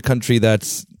Italy's another country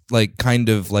that's like kind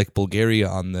of like Bulgaria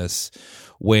on this,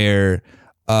 where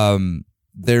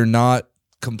they're not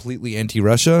completely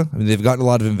anti-Russia. I mean, they've gotten a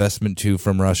lot of investment too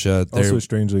from Russia. Also, a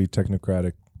strangely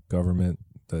technocratic government.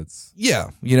 That's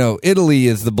Italy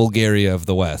is the Bulgaria of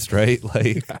the West, right?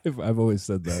 Like I've always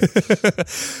said that.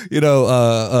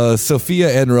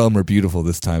 Sofia and Rome are beautiful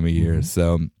this time of year.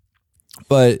 So,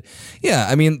 but yeah,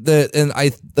 I mean, there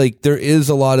is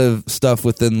a lot of stuff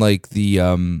within like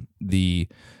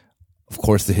of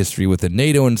course, the history within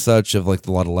NATO and such, of like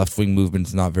a lot of left wing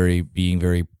movements not being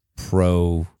very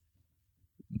pro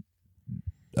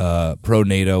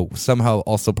NATO, somehow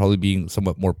also probably being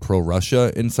somewhat more pro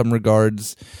Russia in some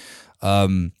regards.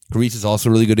 Greece is also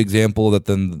a really good example, that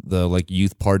then the like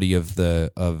youth party of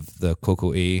the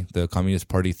KKE, the Communist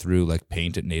Party, threw like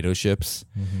paint at NATO ships,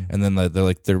 and then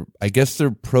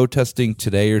they're protesting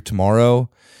today or tomorrow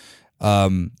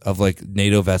of like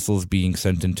NATO vessels being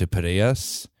sent into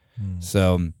Piraeus.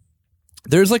 So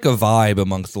there's like a vibe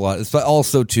amongst a lot. But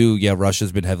also too,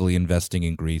 Russia's been heavily investing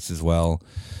in Greece as well.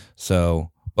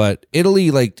 So But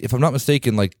Italy, like, if I'm not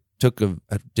mistaken, like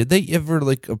did they ever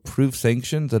like approve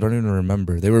sanctions? I don't even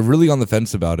remember. They were really on the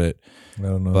fence about it. I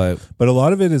don't know. But a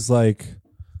lot of it is like,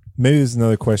 maybe there's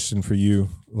another question for you.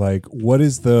 Like, what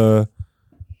is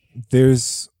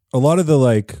there's a lot of the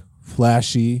like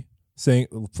flashy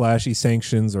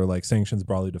sanctions, or like sanctions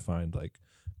broadly defined, like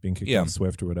being kicked out of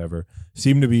SWIFT or whatever,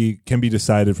 can be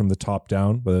decided from the top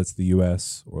down, whether it's the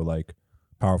US or like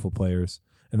powerful players.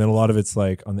 And then a lot of it's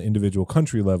like on the individual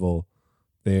country level,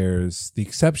 there's the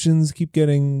exceptions keep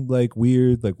getting like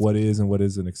weird, like what is and what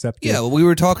isn't accepted. Yeah, well, we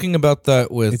were talking about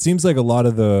that with... It seems like a lot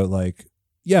of the like,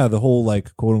 the whole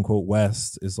like quote unquote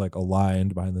West is like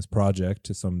aligned behind this project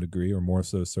to some degree, or more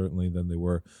so certainly than they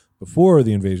were before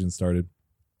the invasion started.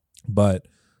 But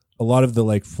a lot of the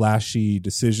like flashy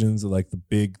decisions, like the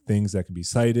big things that can be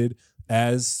cited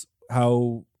as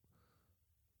how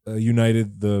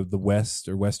united the West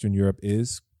or Western Europe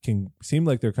is, can seem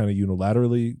like they're kind of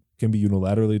can be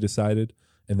unilaterally decided.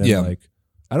 And then like,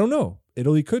 I don't know,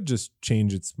 Italy could just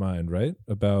change its mind, right?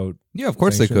 About of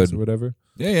course they could, or whatever.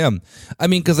 Yeah. I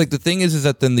mean, because like the thing is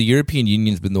that then the European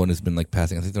Union's been the one who's been like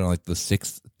passing. I think they're on like the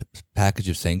 6th package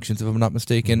of sanctions, if I'm not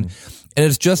mistaken. And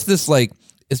it's just this like,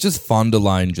 it's just von der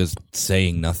Leyen just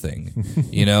saying nothing,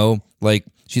 you know? Like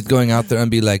she's going out there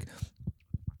and be like,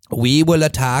 we will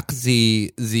attack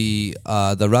the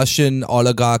Russian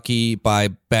oligarchy by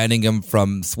banning them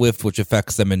from SWIFT, which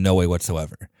affects them in no way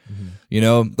whatsoever. You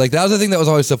know, like that was the thing that was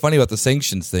always so funny about the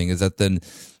sanctions thing, is that then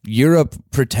Europe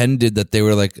pretended that they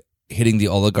were like hitting the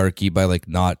oligarchy by like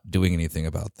not doing anything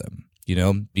about them, you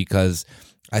know, because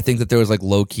I think that there was like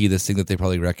low key this thing that they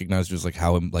probably recognized was like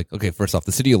how, like, okay, first off,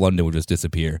 the city of London would just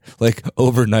disappear. Like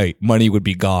overnight, money would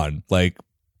be gone. Like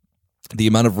the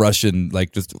amount of Russian,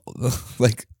 like just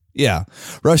like,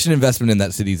 Russian investment in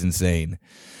that city is insane.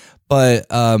 But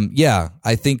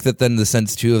I think that then the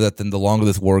sense too of that then the longer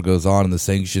this war goes on and the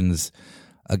sanctions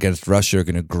against Russia are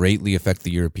going to greatly affect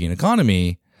the European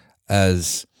economy,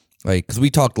 as like, because we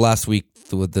talked last week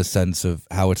with the sense of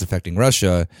how it's affecting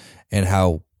Russia and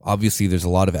how obviously there's a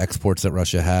lot of exports that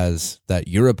Russia has that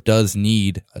Europe does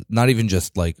need, not even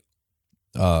just like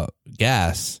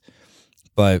gas,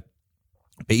 but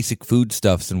basic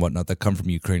foodstuffs and whatnot that come from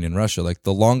Ukraine and Russia. Like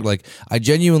I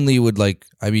genuinely would like,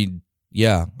 I mean,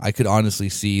 I could honestly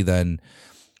see then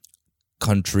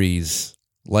countries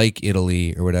like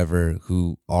Italy or whatever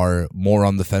who are more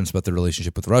on the fence about the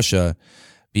relationship with Russia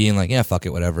being like, yeah, fuck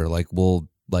it, whatever. Like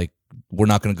we're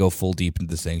not going to go full deep into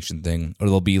the sanction thing, or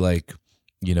they'll be like,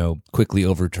 you know, quickly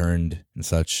overturned and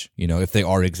such, you know, if they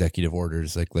are executive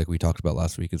orders, like we talked about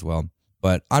last week as well.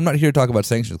 But I'm not here to talk about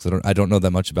sanctions because I don't know that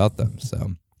much about them.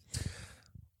 So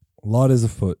a lot is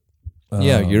afoot.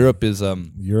 Europe is a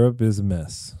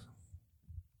mess.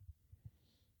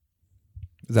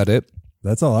 Is that it?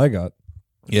 That's all I got.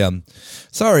 Yeah.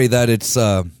 Sorry that it's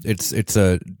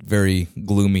a very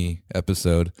gloomy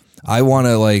episode. I want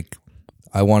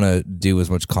to do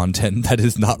as much content that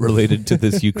is not related to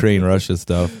this Ukraine Russia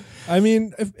stuff. I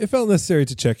mean, it felt necessary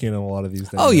to check in on a lot of these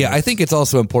things. Oh yeah, I think it's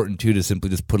also important too to simply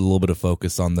just put a little bit of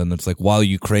focus on them. It's like while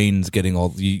Ukraine and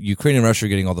Russia are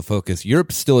getting all the focus,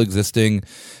 Europe's still existing.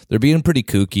 They're being pretty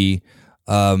kooky.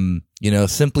 You know,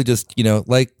 simply just, you know,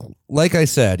 like I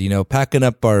said, you know, packing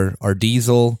up our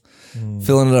diesel,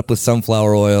 filling it up with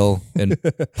sunflower oil and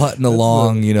putting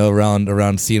along, you know,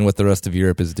 around seeing what the rest of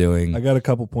Europe is doing. I got a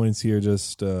couple points here,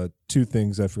 just two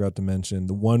things I forgot to mention.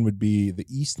 The one would be the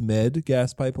East Med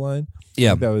gas pipeline.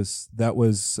 Yeah. That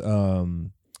was I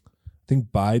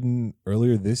think Biden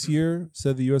earlier this year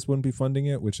said the US wouldn't be funding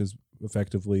it, which is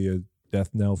effectively a death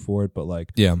knell for it, but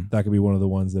like that could be one of the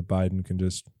ones that Biden can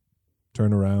just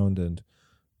turn around. And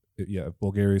if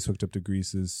Bulgaria's hooked up to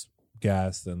Greece's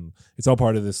gas, then it's all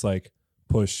part of this like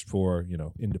push for, you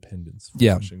know, independence from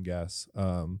Russian gas.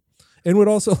 And would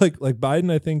also like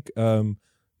Biden, I think,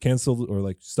 canceled or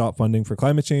like stopped funding for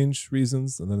climate change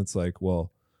reasons. And then it's like,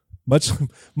 well, much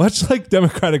like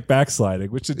Democratic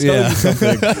backsliding, which should tell you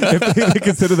something if they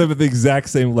consider them at the exact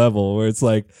same level, where it's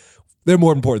like, there are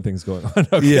more important things going on.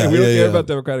 Okay? We don't care about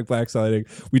Democratic backsliding.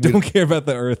 We don't care about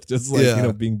the earth just like, you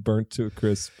know, being burnt to a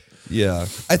crisp. Yeah.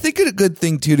 I think a good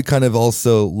thing too to kind of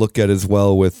also look at as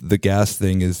well with the gas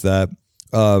thing is that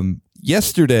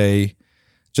yesterday,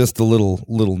 just a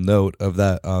little note of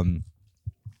that,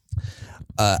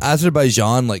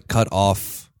 Azerbaijan like cut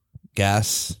off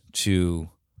gas to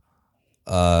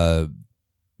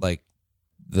like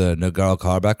the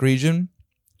Nagorno-Karabakh region.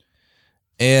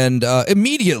 And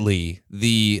immediately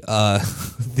the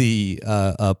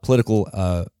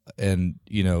political and,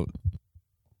 you know,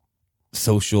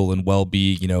 social and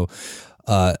well-being, you know,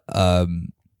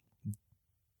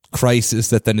 crisis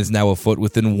that then is now afoot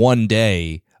within one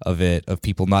day of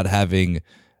people not having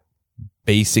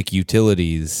basic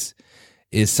utilities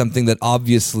is something that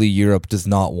obviously Europe does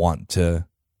not want to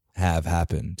have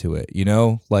happen to it. You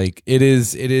know, like it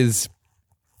is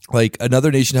like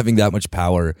another nation having that much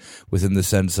power within the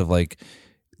sense of like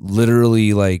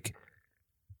literally like,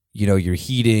 you know, your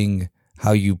heating,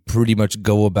 how you pretty much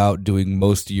go about doing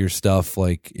most of your stuff,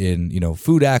 like in, you know,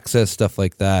 food access, stuff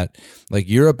like that. Like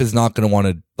Europe is not going to want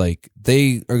to, like,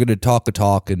 they are going to talk a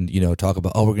talk and, you know, talk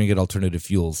about, oh, we're going to get alternative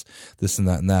fuels, this and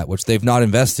that, which they've not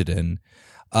invested in.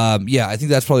 Yeah, I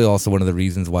think that's probably also one of the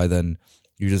reasons why then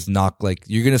you're just not like,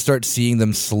 you're going to start seeing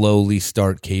them slowly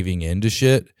start caving into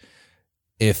shit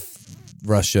if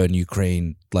Russia and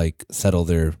Ukraine like settle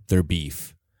their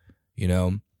beef, you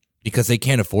know, because they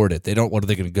can't afford it. They don't, what are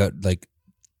they going to get? Like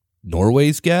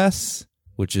Norway's gas,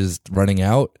 which is running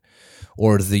out,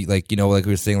 or is the, like, you know, like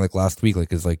we were saying like last week,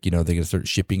 like is like, you know, they're going to start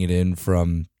shipping it in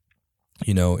from,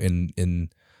 you know,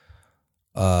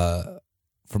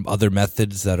 from other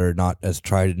methods that are not as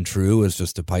tried and true as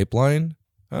just a pipeline.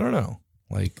 I don't know.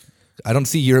 Like, I don't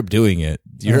see Europe doing it.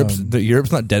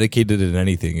 Europe's not dedicated in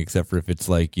anything except for if it's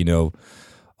like, you know,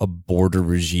 a border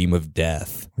regime of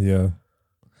death. Yeah.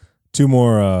 Two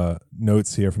more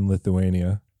notes here from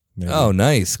Lithuania. Maybe. Oh,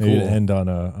 nice, Maybe cool. to end on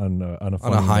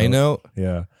a high note.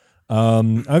 Yeah.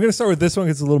 I'm going to start with this one.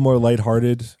 It's a little more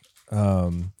lighthearted.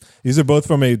 These are both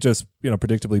from a just, you know,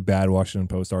 predictably bad Washington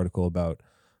Post article about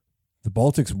the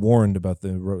Baltics warned about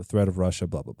the threat of Russia.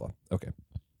 Blah blah blah. Okay.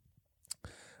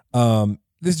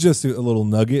 This is just a little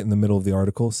nugget in the middle of the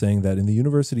article saying that in the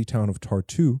university town of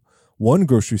Tartu, one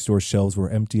grocery store shelves were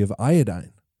empty of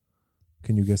iodine.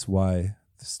 Can you guess why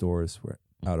the stores were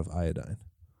out of iodine?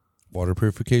 Water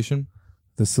purification?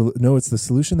 No, it's the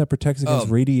solution that protects against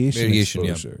radiation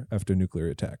exposure after nuclear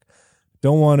attack.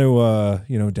 Don't want to,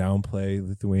 you know, downplay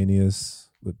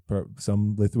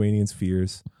some Lithuanians'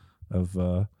 fears of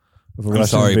a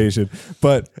Russian invasion,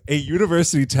 but a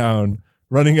university town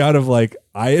running out of like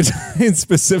iodine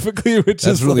specifically, which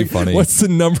That's is really like, funny. What's the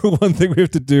number one thing we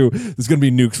have to do? There's going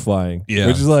to be nukes flying. Yeah.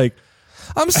 Which is like,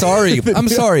 I'm sorry. Why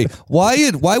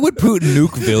would Putin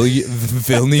nuke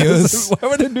Vilnius? why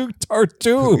would it nuke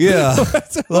Tartu? Yeah.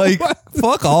 Like,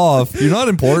 fuck off. You're not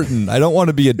important. I don't want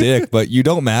to be a dick, but you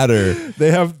don't matter.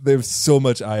 They have so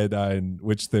much iodine,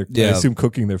 which they're, I assume,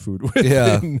 cooking their food with.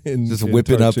 Yeah. in Just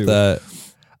whipping up Tartu. that.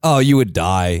 Oh, you would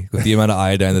die with the amount of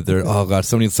iodine that they're, oh god,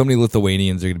 so many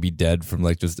Lithuanians are going to be dead from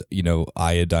like just, you know,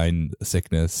 iodine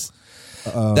sickness.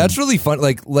 That's really fun.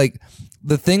 Like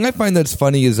the thing I find that's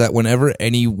funny is that whenever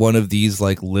any one of these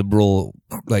like liberal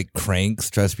like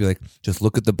cranks tries to be like, just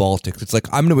look at the Baltics, it's like,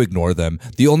 I'm going to ignore them.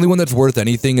 The only one that's worth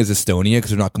anything is Estonia because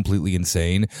they're not completely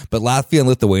insane. But Latvia and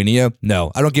Lithuania,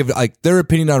 no, I don't give, like, their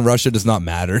opinion on Russia does not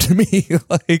matter to me.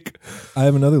 Like, I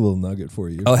have another little nugget for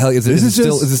you. oh hell, is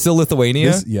it still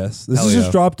Lithuania? Yes. This Hell is yeah.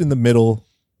 just dropped in the middle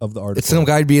of the article. It's some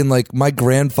guy being like, my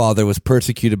grandfather was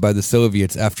persecuted by the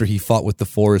Soviets after he fought with the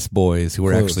Forest Boys, who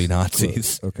were actually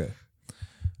Nazis. Close. Okay.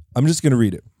 I'm just going to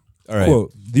read it. All right.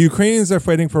 Quote, the Ukrainians are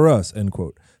fighting for us, end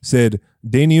quote, said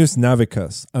Dainius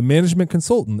Navikas, a management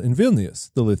consultant in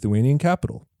Vilnius, the Lithuanian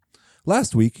capital.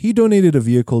 Last week, he donated a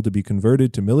vehicle to be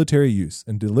converted to military use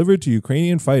and delivered to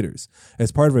Ukrainian fighters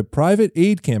as part of a private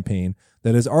aid campaign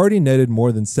that has already netted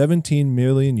more than 17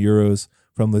 million euros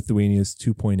from Lithuania's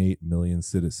 2.8 million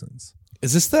citizens.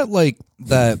 Is this that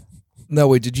no,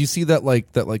 wait, did you see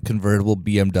that convertible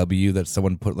BMW that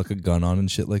someone put like a gun on and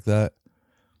shit like that?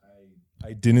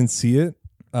 I didn't see it.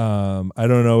 I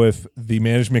don't know if the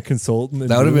management consultant in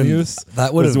That would've been- Vilnius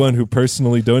that would've- was the one who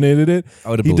personally donated it.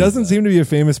 I would've He believed doesn't that. seem to be a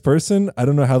famous person. I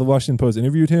don't know how the Washington Post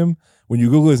interviewed him. When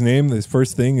you Google his name, his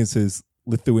first thing is his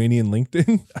Lithuanian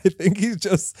LinkedIn. I think he's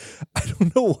just, I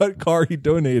don't know what car he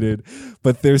donated,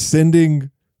 but they're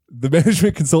sending, the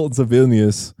management consultants of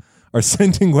Vilnius are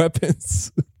sending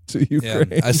weapons to Ukraine.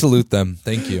 Yeah, I salute them.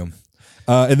 Thank you.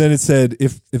 And then it said,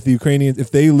 if the Ukrainians, if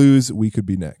they lose, we could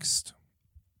be next.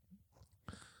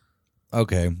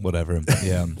 Okay, whatever.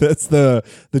 Yeah. That's the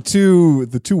two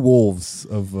wolves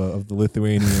of the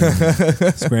Lithuanian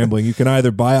scrambling. You can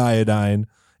either buy iodine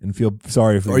and feel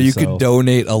sorry for Or you yourself. could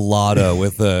donate a Lada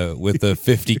with a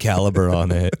 50 caliber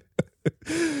on it.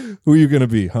 Who are you going to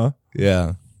be, huh?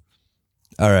 Yeah.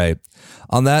 All right.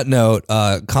 On that note,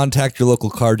 contact your local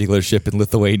car dealership in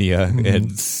Lithuania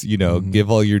and, you know,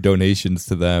 give all your donations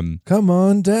to them. Come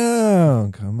on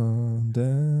down. Come on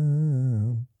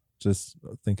down. Just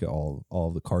think of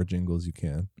all the car jingles you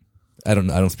can. I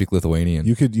don't speak Lithuanian.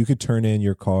 You could turn in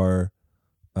your car,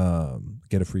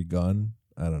 get a free gun,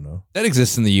 I don't know. That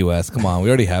exists in the U.S. Come on, we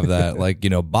already have that. Like,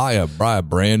 buy a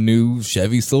brand new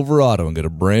Chevy Silverado and get a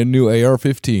brand new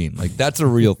AR-15. Like, that's a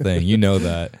real thing. You know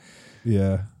that.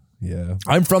 Yeah.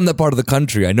 I'm from that part of the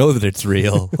country. I know that it's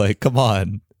real. Like, come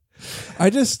on.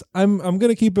 I'm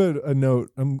gonna keep a note.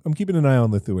 I'm keeping an eye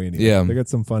on Lithuania. Yeah. They got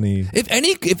some funny. If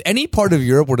any part of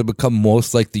Europe were to become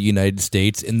most like the United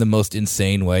States in the most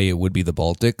insane way, it would be the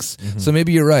Baltics. Mm-hmm. So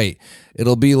maybe you're right.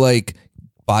 It'll be like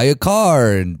buy a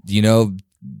car and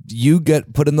you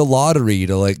get put in the lottery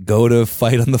to like go to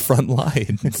fight on the front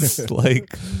lines.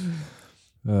 Like,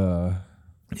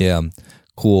 yeah,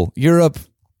 cool. Europe,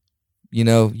 you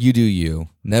do you.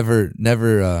 Never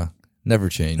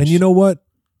change. And you know what?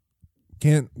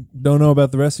 Don't know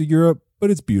about the rest of Europe, but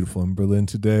it's beautiful in Berlin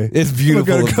today. It's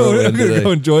beautiful in Berlin I'm gonna today.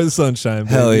 go enjoy the sunshine.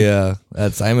 Baby. Hell yeah.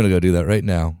 I'm going to go do that right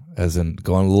now. As in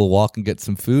go on a little walk and get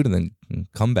some food and then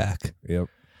come back. Yep.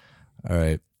 All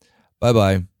right.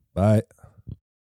 Bye-bye. Bye.